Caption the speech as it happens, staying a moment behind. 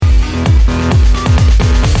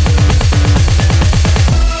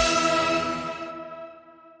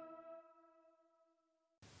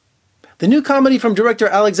The new comedy from director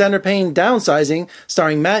Alexander Payne, Downsizing,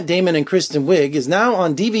 starring Matt Damon and Kristen Wiig, is now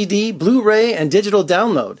on DVD, Blu-ray, and digital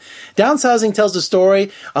download. Downsizing tells the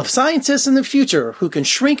story of scientists in the future who can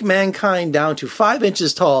shrink mankind down to 5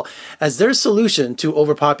 inches tall as their solution to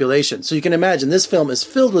overpopulation. So you can imagine this film is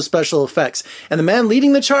filled with special effects. And the man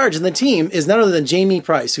leading the charge in the team is none other than Jamie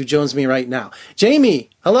Price, who joins me right now.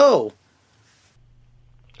 Jamie, hello.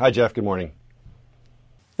 Hi, Jeff. Good morning.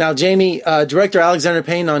 Now, Jamie, director Alexander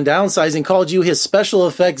Payne on Downsizing called you his special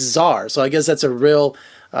effects czar, so I guess that's a real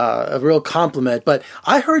compliment. But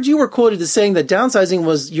I heard you were quoted as saying that Downsizing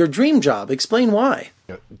was your dream job. Explain why.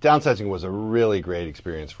 Downsizing was a really great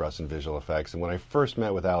experience for us in visual effects. And when I first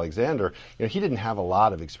met with Alexander, he didn't have a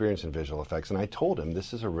lot of experience in visual effects. And I told him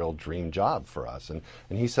this is a real dream job for us. And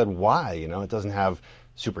he said, why? It doesn't have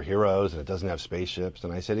superheroes and it doesn't have spaceships.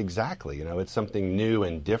 And I said, exactly. It's something new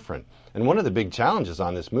and different. And one of the big challenges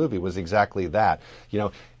on this movie was exactly that.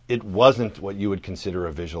 It wasn't what you would consider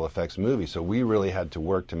a visual effects movie. So we really had to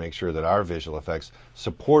work to make sure that our visual effects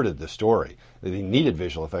supported the story. They needed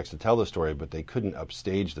visual effects to tell the story, but they couldn't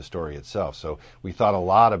upstage the story itself. So we thought a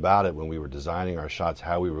lot about it when we were designing our shots,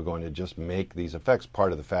 how we were going to just make these effects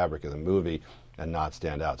part of the fabric of the movie and not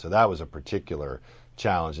stand out. So that was a particular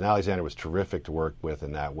challenge. And Alexander was terrific to work with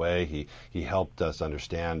in that way. He helped us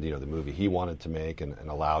understand, the movie he wanted to make and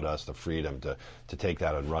allowed us the freedom to take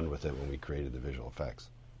that and run with it when we created the visual effects.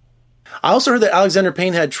 I also heard that Alexander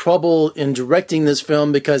Payne had trouble in directing this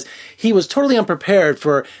film because he was totally unprepared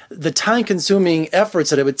for the time-consuming efforts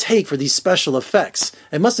that it would take for these special effects.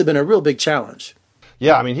 It must have been a real big challenge.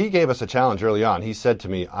 Yeah, he gave us a challenge early on. He said to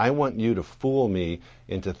me, I want you to fool me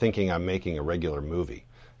into thinking I'm making a regular movie.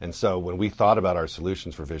 And so when we thought about our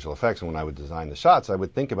solutions for visual effects and when I would design the shots, I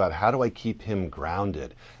would think about how do I keep him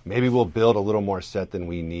grounded? Maybe we'll build a little more set than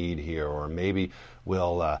we need here, or maybe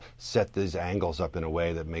we'll set these angles up in a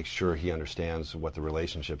way that makes sure he understands what the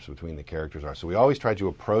relationships between the characters are. So we always tried to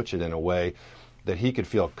approach it in a way that he could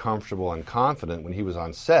feel comfortable and confident when he was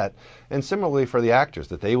on set, and similarly for the actors,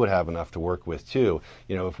 that they would have enough to work with too.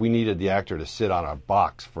 If we needed the actor to sit on a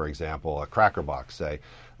box, for example, a cracker box, say,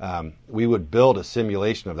 we would build a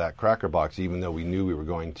simulation of that cracker box even though we knew we were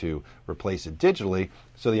going to replace it digitally,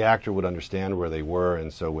 so the actor would understand where they were,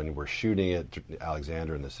 and so when we're shooting it,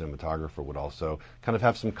 Alexander and the cinematographer would also kind of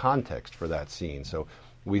have some context for that scene. So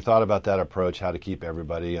we thought about that approach, how to keep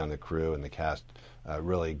everybody on the crew and the cast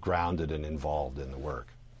really grounded and involved in the work.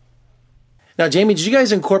 Now, Jamie, did you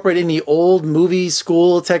guys incorporate any old movie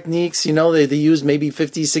school techniques, they used maybe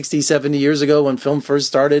 50, 60, 70 years ago when film first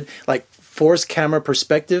started, like forced camera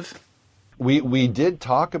perspective? We did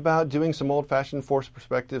talk about doing some old-fashioned forced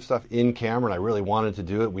perspective stuff in camera, and I really wanted to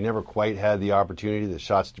do it. We never quite had the opportunity. The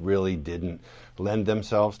shots really didn't lend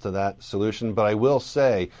themselves to that solution. But I will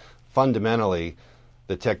say, fundamentally,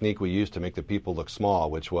 the technique we used to make the people look small,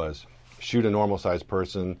 which was shoot a normal-sized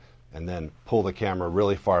person and then pull the camera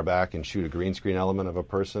really far back and shoot a green screen element of a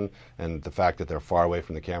person, and the fact that they're far away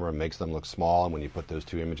from the camera makes them look small, and when you put those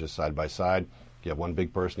two images side by side, you have one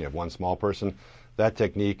big person, you have one small person. That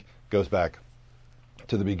technique goes back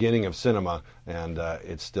to the beginning of cinema, and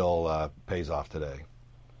it still pays off today.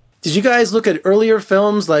 Did you guys look at earlier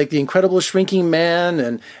films like The Incredible Shrinking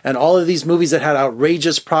Man and all of these movies that had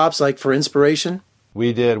outrageous props like for inspiration?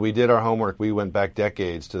 We did. We did our homework. We went back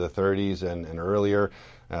decades to the 30s and earlier,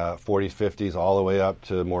 40s, 50s, all the way up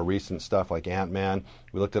to more recent stuff like Ant-Man.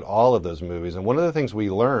 We looked at all of those movies, and one of the things we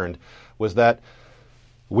learned was that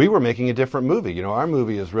we were making a different movie. Our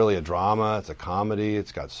movie is really a drama, it's a comedy,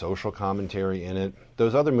 it's got social commentary in it.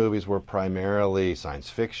 Those other movies were primarily science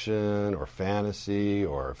fiction or fantasy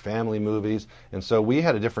or family movies, and so we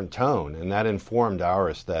had a different tone, and that informed our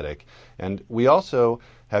aesthetic. And we also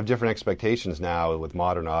have different expectations now with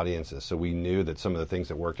modern audiences, so we knew that some of the things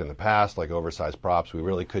that worked in the past, like oversized props, we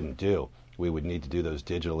really couldn't do. We would need to do those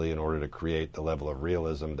digitally in order to create the level of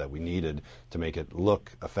realism that we needed to make it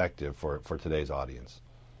look effective for today's audience.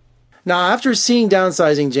 Now, after seeing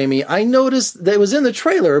Downsizing, Jamie, I noticed that it was in the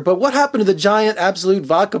trailer, but what happened to the giant Absolute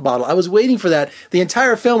vodka bottle? I was waiting for that the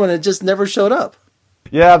entire film, and it just never showed up.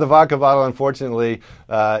 Yeah, the vodka bottle, unfortunately,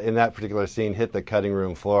 in that particular scene, hit the cutting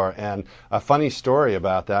room floor. And a funny story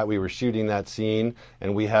about that, we were shooting that scene,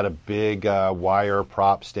 and we had a big wire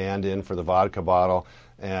prop stand-in for the vodka bottle,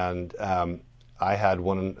 and I had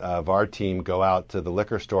one of our team go out to the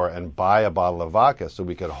liquor store and buy a bottle of vodka so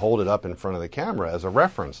we could hold it up in front of the camera as a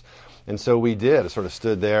reference. And so we did. I sort of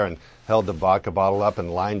stood there and held the vodka bottle up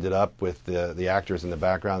and lined it up with the actors in the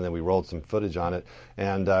background, and then we rolled some footage on it.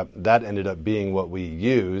 And that ended up being what we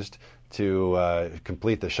used to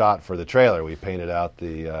complete the shot for the trailer. We painted out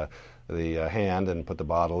the hand and put the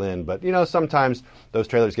bottle in. But sometimes those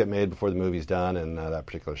trailers get made before the movie's done, and that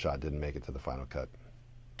particular shot didn't make it to the final cut.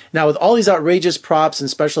 Now, with all these outrageous props and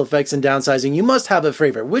special effects and downsizing, you must have a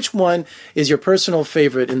favorite. Which one is your personal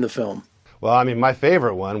favorite in the film? Well, I mean, my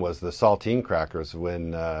favorite one was the saltine crackers when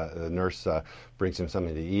the nurse brings him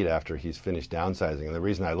something to eat after he's finished downsizing. And the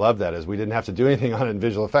reason I love that is we didn't have to do anything on it in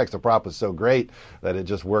visual effects. The prop was so great that it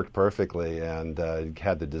just worked perfectly and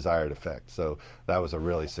had the desired effect. So that was a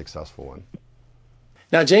really successful one.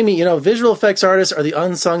 Now, Jamie, visual effects artists are the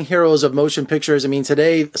unsung heroes of motion pictures. I mean,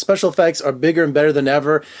 today, special effects are bigger and better than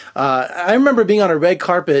ever. I remember being on a red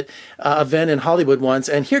carpet event in Hollywood once,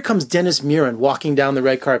 and here comes Dennis Muren walking down the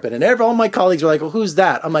red carpet. And all my colleagues were like, well, who's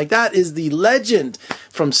that? I'm like, that is the legend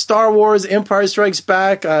from Star Wars, Empire Strikes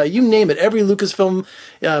Back, you name it, every Lucasfilm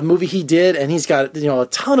movie he did, and he's got, a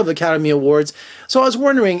ton of Academy Awards. So I was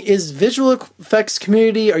wondering, is visual effects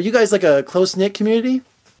community, are you guys like a close-knit community?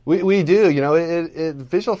 We do.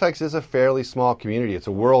 Visual effects is a fairly small community. It's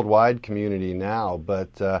a worldwide community now, but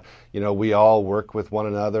we all work with one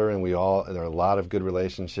another, and there are a lot of good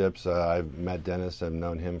relationships. I've met Dennis and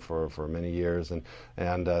known him for many years, and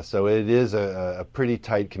so it is a pretty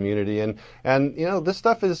tight community. And this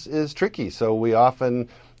stuff is tricky, so we often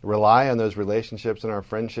rely on those relationships and our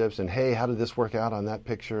friendships, and hey, how did this work out on that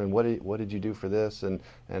picture, and what did you do for this,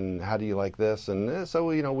 and how do you like this, and so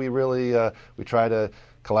we really we try to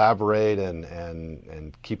collaborate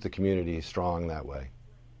and keep the community strong that way.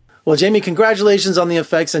 Well, Jamie, congratulations on the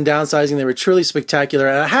effects and downsizing. They were truly spectacular.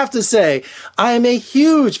 And I have to say, I am a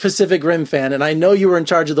huge Pacific Rim fan, and I know you were in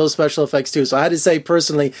charge of those special effects too. So I had to say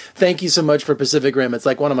personally, thank you so much for Pacific Rim. It's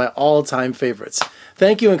like one of my all-time favorites.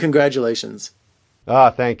 Thank you and congratulations.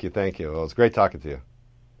 Thank you. Well, it's great talking to you.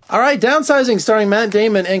 All right, Downsizing, starring Matt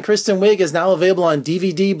Damon and Kristen Wiig, is now available on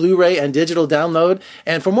DVD, Blu-ray, and digital download.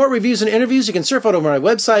 And for more reviews and interviews, you can surf out over my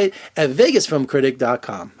website at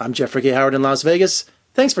vegasfilmcritic.com. I'm Jeffrey K. Howard in Las Vegas.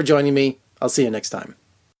 Thanks for joining me. I'll see you next time.